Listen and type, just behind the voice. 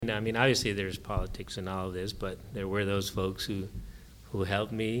I mean, obviously there's politics in all of this, but there were those folks who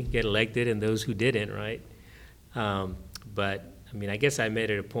helped me get elected and those who didn't, right? But I mean, I guess I made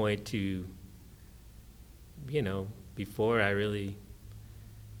it a point to, before I really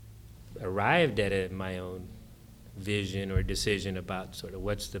arrived at my own vision or decision about sort of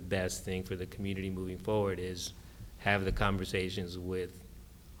what's the best thing for the community moving forward, is have the conversations with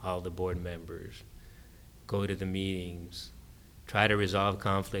all the board members, go to the meetings, try to resolve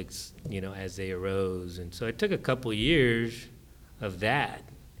conflicts, as they arose. And so it took a couple years of that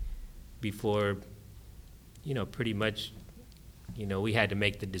before, pretty much, we had to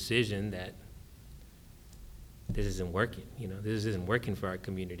make the decision that this isn't working. This isn't working for our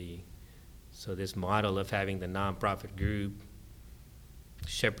community. So this model of having the nonprofit group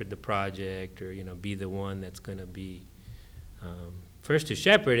shepherd the project, or be the one that's going to be first to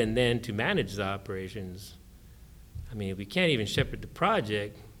shepherd and then to manage the operations. I mean, if we can't even shepherd the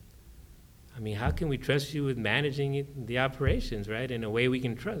project, I mean, how can we trust you with managing the operations, right? In a way we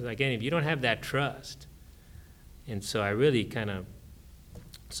can trust. Again, if you don't have that trust. And so I really I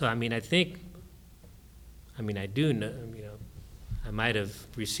do know, I might have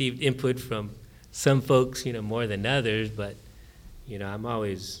received input from some folks, more than others, but, I'm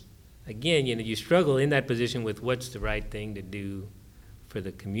always, again, you struggle in that position with what's the right thing to do for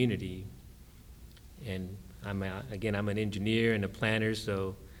the community. And I'm an engineer and a planner,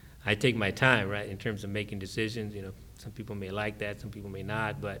 so I take my time, right, in terms of making decisions. Some people may like that, some people may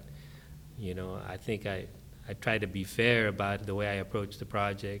not, but, I think I try to be fair about the way I approach the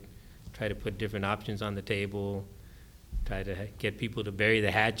project, try to put different options on the table, try to get people to bury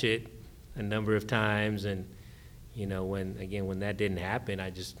the hatchet a number of times. And, when that didn't happen, I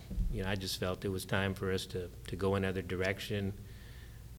just felt it was time for us to go another direction.